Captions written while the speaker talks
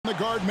the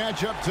guard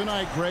matchup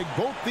tonight, Greg.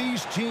 Both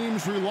these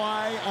teams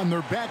rely on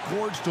their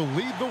backcourts to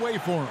lead the way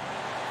for them.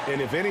 And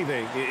if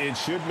anything, it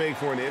should make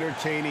for an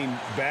entertaining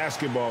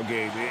basketball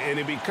game. And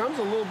it becomes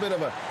a little bit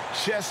of a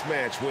chess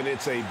match when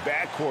it's a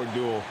backcourt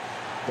duel.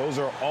 Those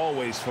are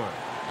always fun.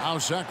 Now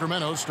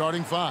Sacramento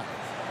starting five.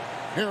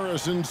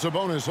 Harris and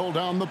Sabonis hold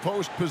down the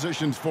post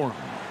positions for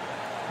him.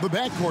 The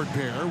backcourt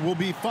pair will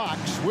be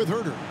Fox with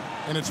Herter,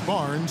 and it's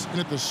Barnes in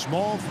at the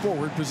small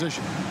forward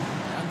position.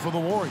 And for the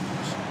Warriors,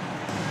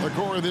 the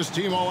core of this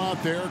team all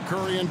out there,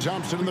 Curry and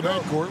Thompson in the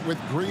backcourt with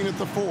Green at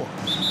the four.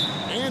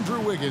 Andrew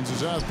Wiggins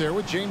is out there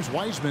with James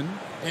Wiseman,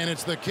 and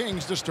it's the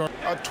Kings to start.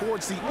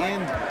 Towards the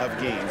end of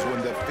games,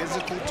 when the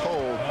physical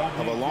toll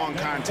of a long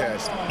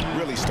contest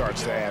really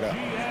starts to add up.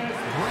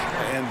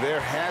 And there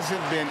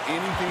hasn't been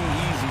anything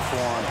easy for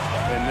him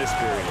in this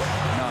period.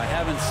 No, I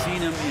haven't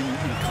seen him in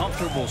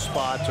comfortable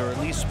spots, or at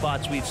least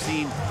spots we've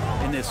seen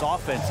in this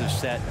offensive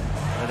set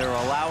that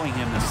are allowing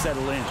him to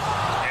settle in.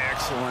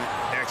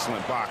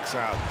 Excellent box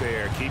out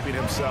there, keeping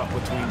himself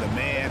between the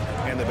man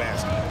and the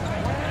basket.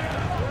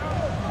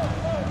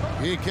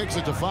 He kicks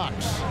it to Fox.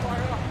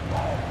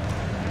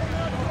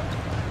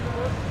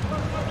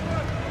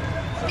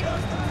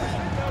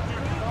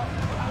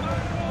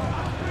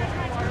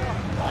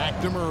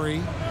 Back to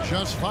Murray.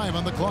 Just 5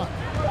 on the clock.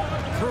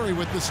 Curry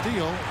with the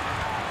steal.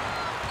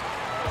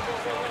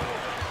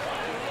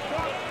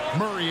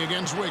 Murray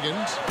against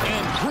Wiggins.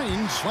 And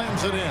Green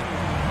slams it in.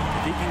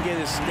 If he can get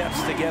his steps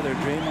together,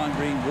 Draymond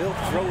Green will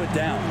throw it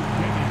down.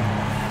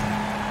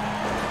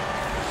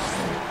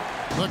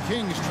 The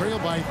Kings trail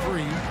by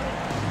 3.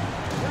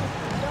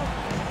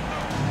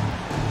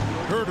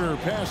 Herter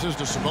passes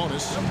to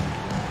Sabonis.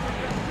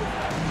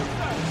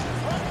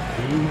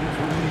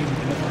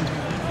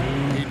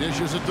 He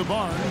dishes it to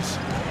Barnes.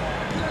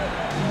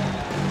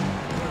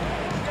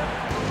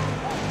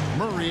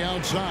 Murray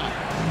outside.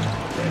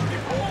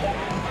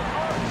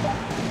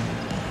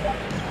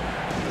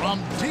 From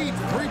deep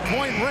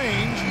three-point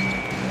range.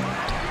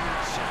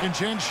 Second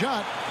chance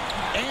shot.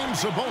 And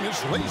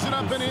Sabonis lays it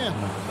up and in.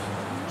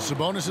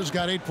 Sabonis has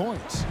got 8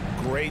 points.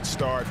 Great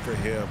start for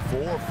him.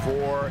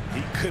 4-4.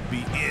 He could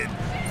be in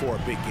for a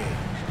big game.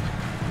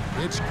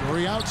 It's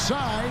Curry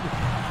outside.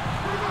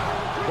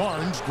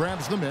 Barnes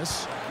grabs the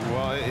miss.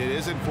 Well, it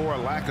isn't for a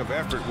lack of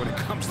effort when it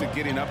comes to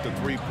getting up to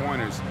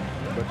three-pointers,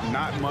 but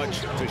not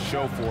much to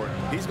show for it.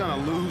 He's going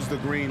to lose the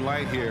green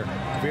light here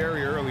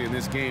very early in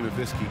this game if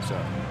this keeps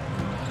up.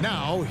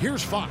 Now,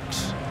 here's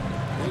Fox.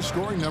 His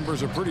scoring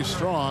numbers are pretty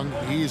strong.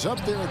 He's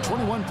up there at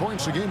 21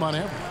 points a game on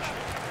average.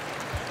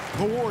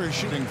 The Warriors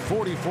shooting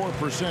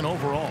 44%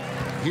 overall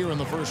here in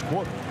the first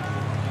quarter.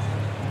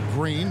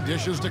 Green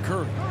dishes to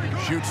Curry.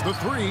 Shoots the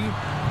three.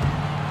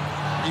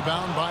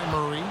 Rebound by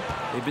Murray.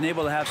 They've been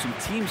able to have some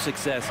team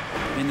success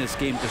in this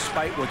game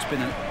despite what's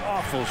been an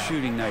awful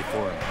shooting night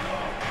for him.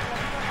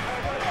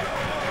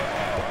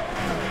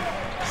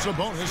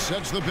 Sabonis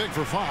sets the big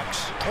for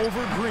Fox.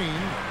 Over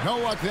Green. No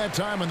luck that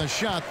time on the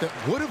shot that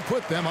would have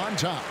put them on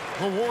top.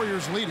 The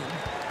Warriors leading.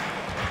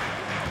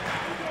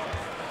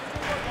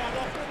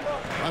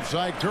 Left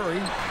side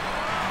Curry.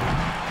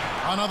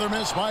 Another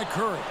miss by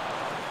Curry.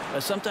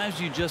 Sometimes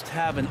you just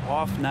have an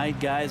off night,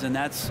 guys, and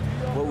that's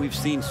what we've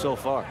seen so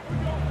far.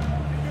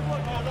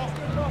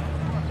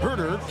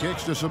 Herter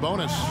kicks to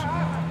Sabonis.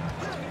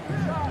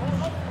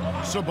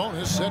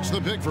 Sabonis sets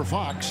the big for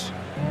Fox.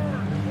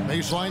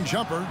 Baseline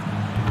jumper.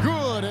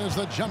 Good as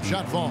the jump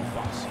shot falls.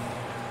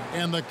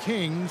 And the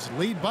Kings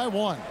lead by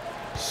 1.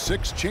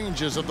 6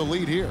 changes of the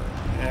lead here.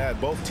 Yeah,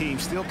 both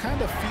teams still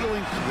kind of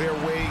feeling their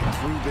way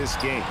through this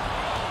game.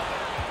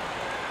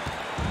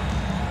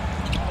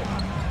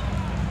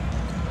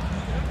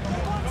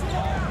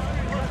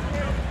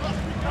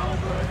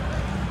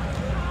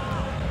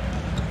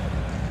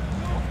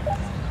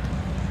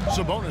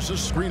 Sabonis'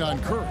 screen on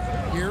Curry.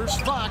 Here's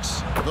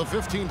Fox. The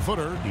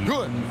 15-footer.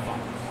 Good.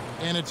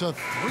 And it's a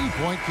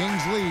 3-point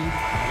Kings lead.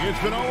 It's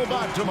been all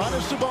about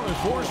Domantas Sabonis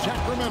for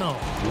Sacramento.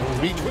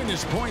 Between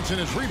his points and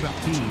his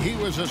rebounds, he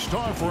was a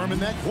star for him in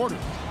that quarter.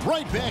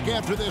 Right back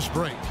after this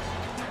break.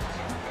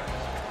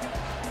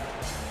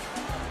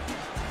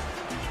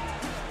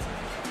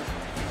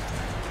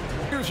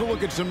 Here's a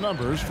look at some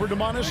numbers for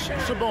Domantas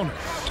Sabonis.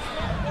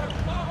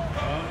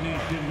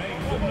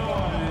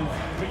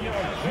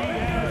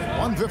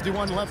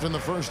 1:51 left in the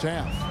first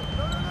half.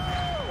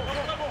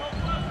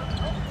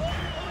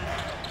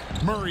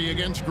 Murray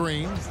against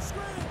Green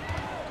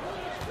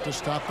to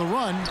stop the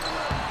run,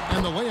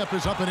 and the layup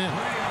is up and in.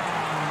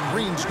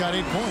 Green's got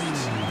 8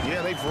 points.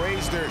 Yeah, they've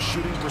raised their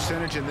shooting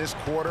percentage in this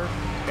quarter,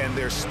 and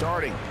they're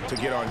starting to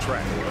get on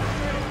track.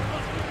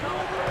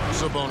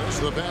 Sabonis,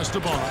 the pass to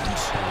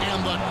Barnes,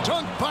 and the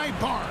dunk by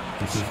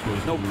Barnes.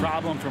 No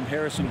problem from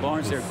Harrison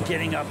Barnes there,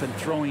 getting up and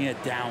throwing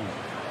it down.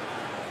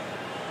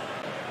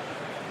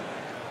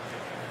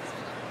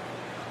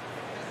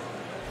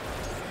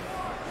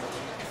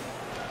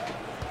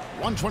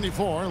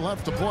 .124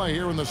 left to play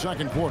here in the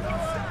second quarter.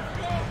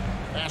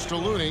 Pass to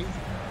Looney.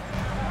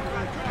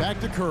 Back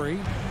to Curry.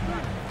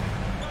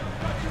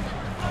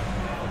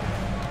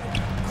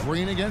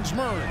 Green against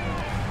Murray.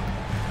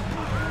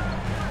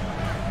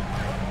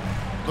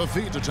 The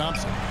feed to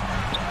Thompson.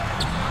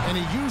 And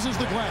he uses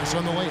the glass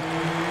on the layup.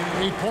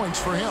 8 points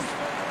for him.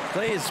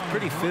 Clay is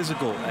pretty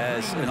physical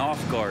as an off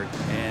guard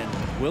and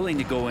willing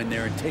to go in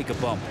there and take a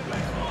bump.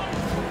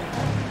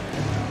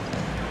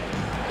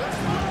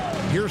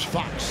 Here's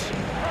Fox.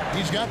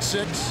 He's got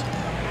 6.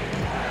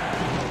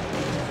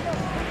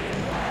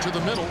 To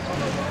the middle.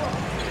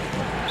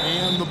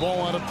 And the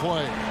ball out of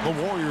play. The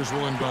Warriors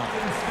will inbound.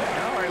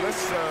 All right,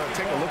 let's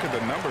take a look at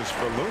the numbers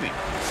for Looney.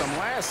 Some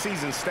last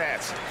season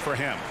stats for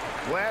him.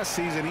 Last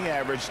season, he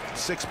averaged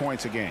 6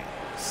 points a game,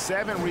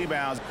 7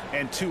 rebounds,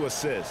 and 2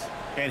 assists.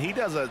 And he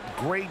does a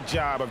great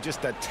job of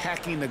just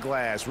attacking the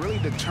glass, really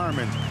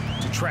determined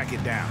to track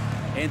it down.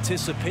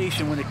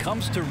 Anticipation when it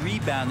comes to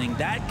rebounding,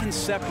 that can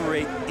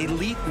separate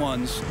elite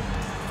ones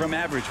from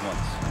average ones.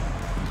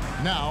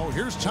 Now,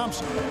 here's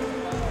Thompson.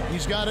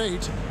 He's got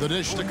 8. The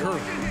dish to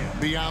Curry.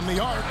 Beyond the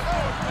arc.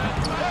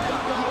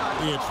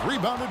 It's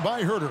rebounded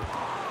by Herter.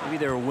 Maybe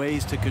there are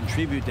ways to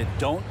contribute that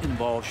don't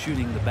involve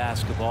shooting the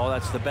basketball.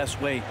 That's the best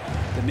way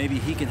that maybe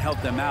he can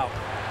help them out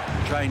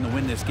trying to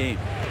win this game.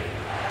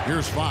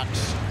 Here's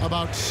Fox.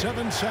 About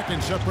 7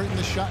 seconds separating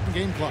the shot and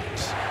game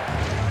clocks.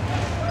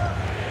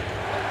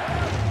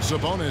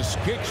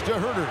 Sabonis kicks to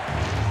Herter.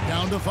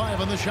 Down to 5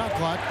 on the shot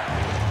clock.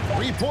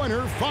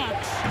 3-pointer,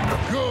 Fox.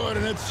 Good,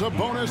 and it's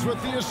Sabonis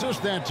with the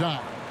assist that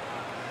time.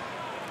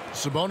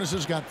 Sabonis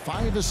has got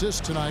 5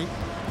 assists tonight.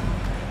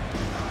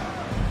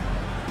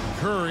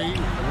 Curry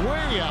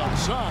way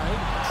outside.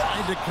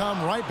 Tried to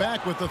come right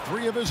back with the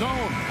 3 of his own,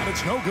 and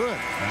it's no good.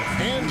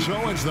 And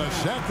so it's the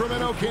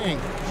Sacramento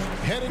Kings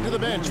heading to the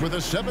bench with a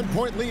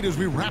 7-point lead as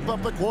we wrap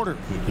up the quarter.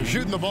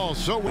 Shooting the ball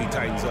so he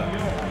tightens up.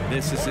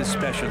 This is his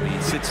specialty.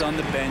 He sits on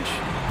the bench.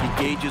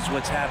 He gauges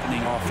what's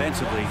happening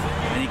offensively,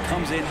 and he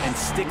comes in and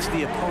sticks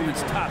the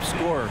opponent's top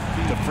scorer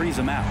to freeze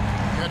him out.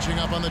 Catching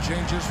up on the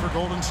changes for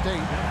Golden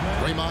State.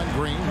 Draymond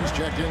Green has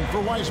checked in for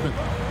Wiseman.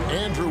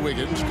 Andrew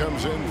Wiggins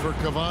comes in for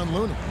Kevon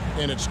Looney.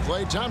 And it's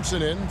Klay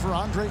Thompson in for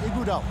Andre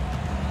Iguodala.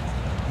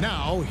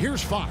 Now,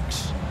 here's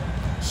Fox.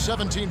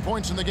 17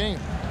 points in the game.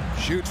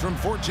 Shoots from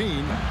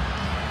 14.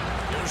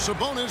 Here's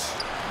Sabonis.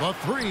 The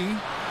 3.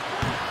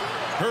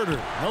 Herter,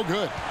 no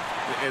good.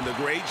 And the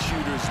great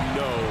shooters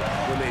know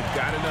when they've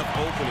got enough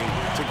opening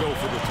to go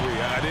for the 3.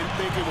 I didn't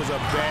think it was a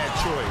bad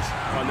choice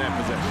on that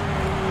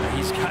possession.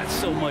 He's got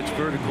so much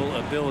vertical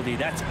ability.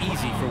 That's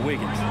easy for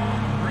Wiggins.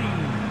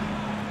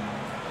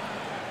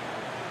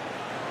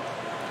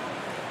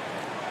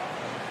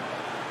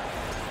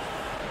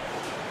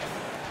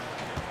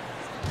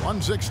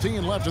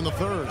 .116 left in the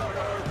third.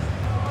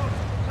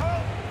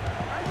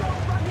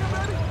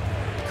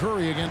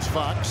 Curry against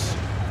Fox.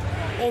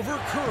 Over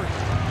Curry.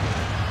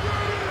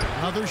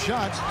 Another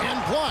shot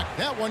and blocked.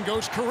 That one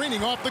goes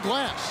careening off the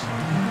glass.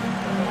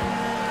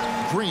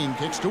 Green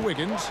kicks to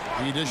Wiggins.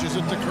 He dishes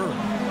it to Curry.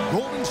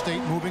 Golden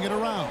State moving it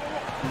around.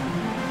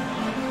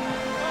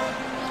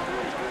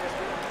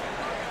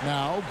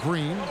 Now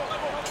Green.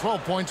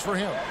 12 points for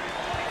him.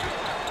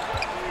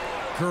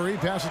 Curry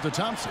passes to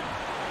Thompson.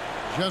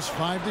 Just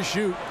 5 to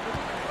shoot.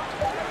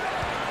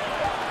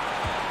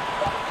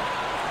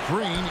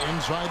 Green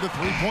inside the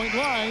 3-point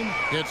line.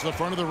 Hits the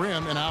front of the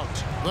rim and out.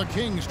 The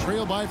Kings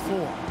trail by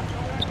 4.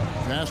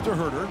 Pass to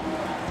Herter.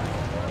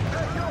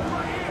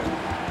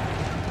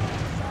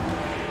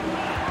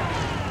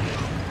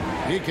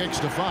 He kicks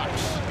to Fox.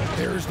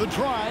 There's the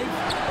drive.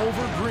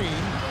 Over Green.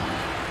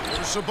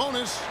 There's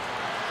Sabonis.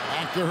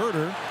 Back to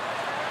Herter.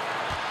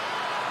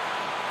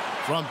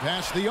 From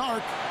past the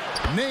arc.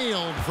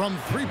 Nailed from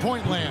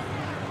 3-point land.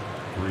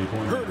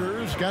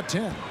 Herter's got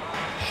 10.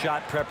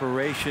 Shot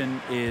preparation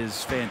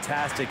is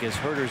fantastic as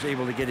Herter's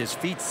able to get his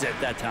feet set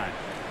that time.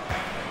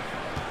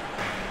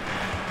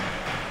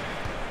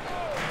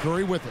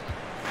 Curry with it.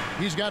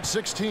 He's got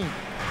 16.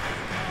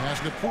 Pass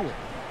to Poole.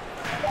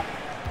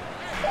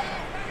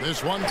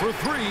 This one for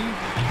 3.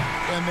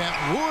 And that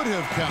would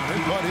have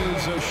counted, but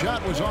his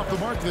shot was off the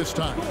mark this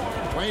time.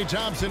 Klay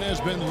Thompson has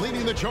been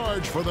leading the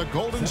charge for the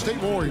Golden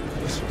State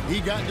Warriors.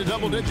 He got into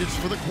double digits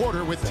for the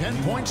quarter with 10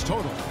 points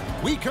total.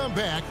 We come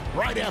back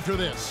right after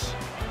this.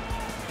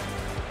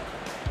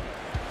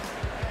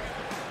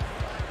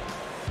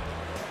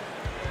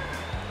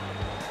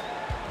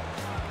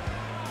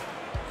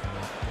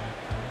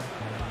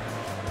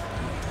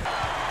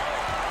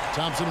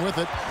 Thompson with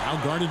it,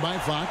 now guarded by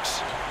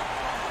Fox.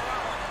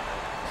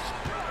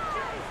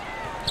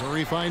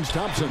 Curry finds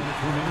Thompson.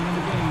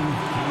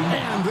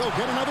 And they'll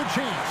get another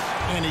chance.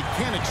 And he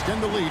can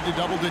extend the lead to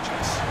double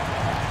digits.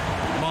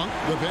 Monk,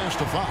 the pass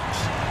to Fox.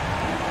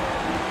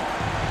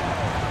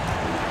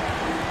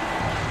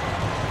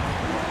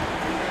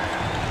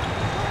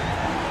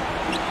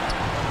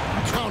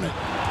 Count it.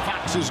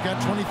 Fox has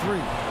got 23.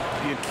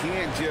 You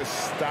can't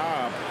just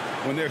stop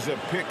when there's a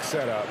pick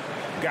set up.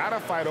 Gotta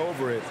fight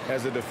over it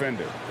as a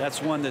defender.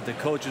 That's one that the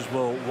coaches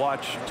will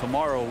watch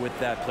tomorrow with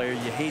that player.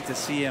 You hate to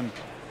see him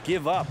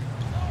give up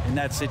in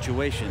that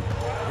situation.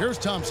 Here's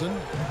Thompson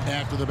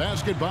after the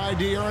basket by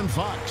De'Aaron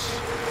Fox.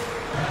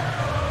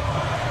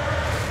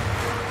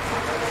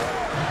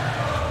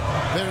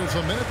 There's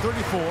a minute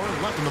 34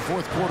 left in the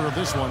fourth quarter of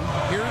this one.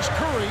 Here's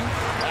Curry.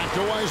 Back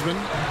to Wiseman.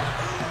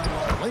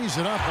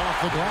 Lays it up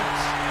off the glass.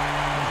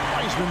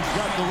 Wiseman's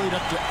got the lead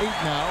up to 8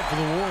 now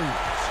for the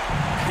Warriors.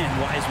 And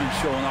Wiseman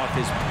showing off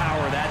his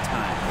power that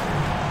time.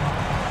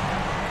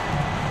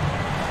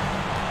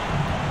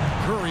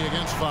 Curry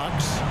against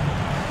Fox.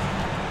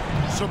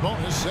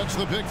 Sabonis sets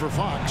the pick for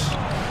Fox.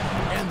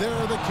 And there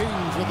are the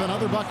Kings with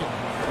another bucket.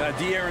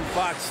 De'Aaron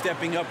Fox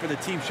stepping up for the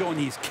team, showing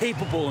he's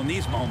capable in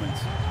these moments.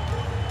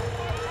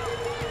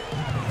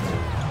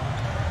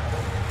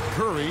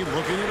 Curry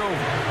looking it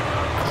over.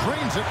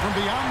 Drains it from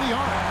beyond the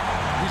arc.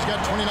 He's got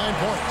 29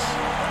 points.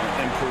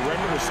 And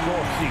perimeter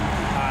scoring,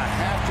 I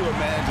have to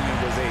imagine it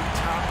was a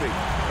topic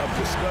of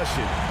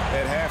discussion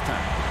at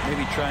halftime.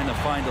 Maybe trying to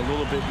find a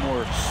little bit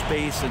more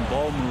space and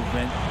ball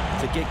movement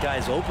to get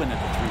guys open at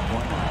the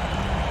three-point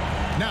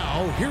line.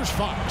 Now, here's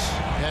Fox.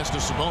 Pass to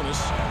Sabonis.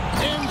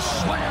 And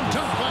slam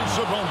dunk by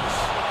Sabonis.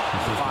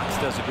 Fox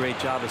does a great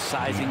job of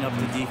sizing up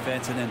the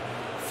defense and then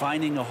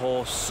finding a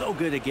hole. So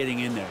good at getting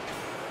in there.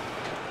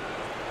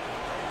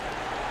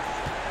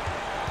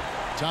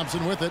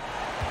 Thompson with it.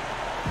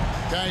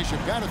 Guys,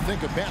 you've got to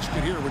think a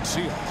basket here would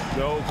seal.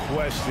 No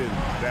question.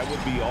 That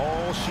would be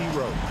all she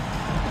wrote.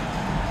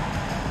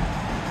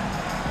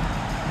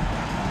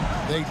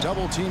 They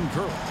double-team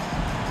Curry.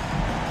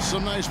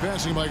 Some nice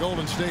passing by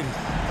Golden State.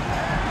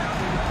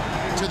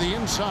 To the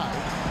inside.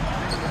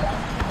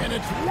 And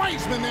it's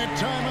Wiseman that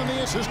time on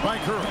the assist by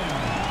Curry.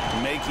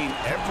 Making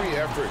every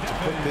effort to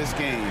put this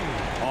game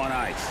on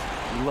ice.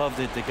 Love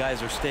that the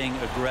guys are staying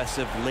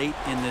aggressive late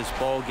in this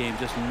ball game,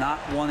 just not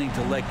wanting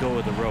to let go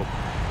of the rope.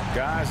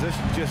 Guys, let's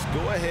just go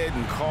ahead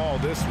and call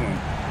this one.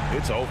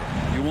 It's over.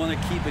 You want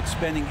to keep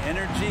expending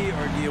energy,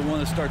 or do you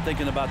want to start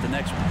thinking about the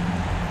next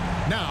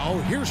one?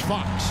 Now, here's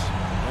Fox.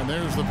 And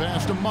there's the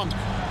pass to Monk.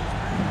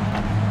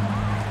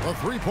 A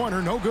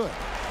three-pointer, no good.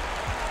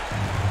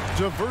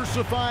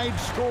 Diversified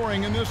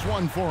scoring in this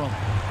one for him.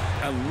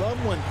 I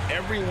love when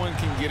everyone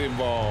can get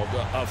involved,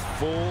 a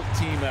full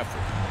team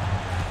effort.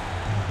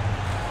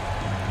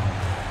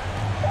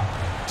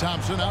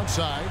 Thompson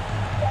outside.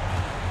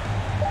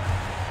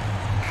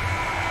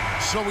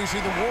 So we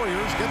see the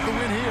Warriors get the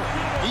win here.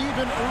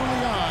 Even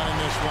early on in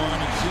this one,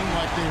 it seemed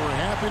like they were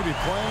happy to be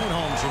playing at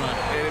home tonight.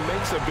 And it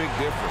makes a big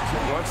difference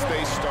once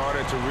they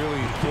started to really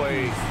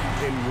play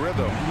in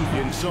rhythm.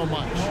 In so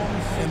much.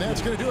 And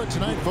that's going to do it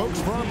tonight, folks,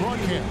 for our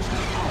broadcast.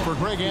 For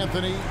Greg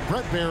Anthony,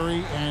 Brett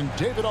Barry, and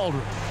David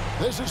Aldridge,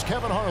 this is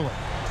Kevin Harlan.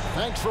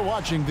 Thanks for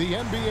watching the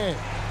NBA,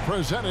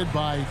 presented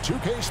by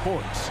 2K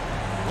Sports.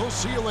 We'll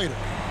see you later.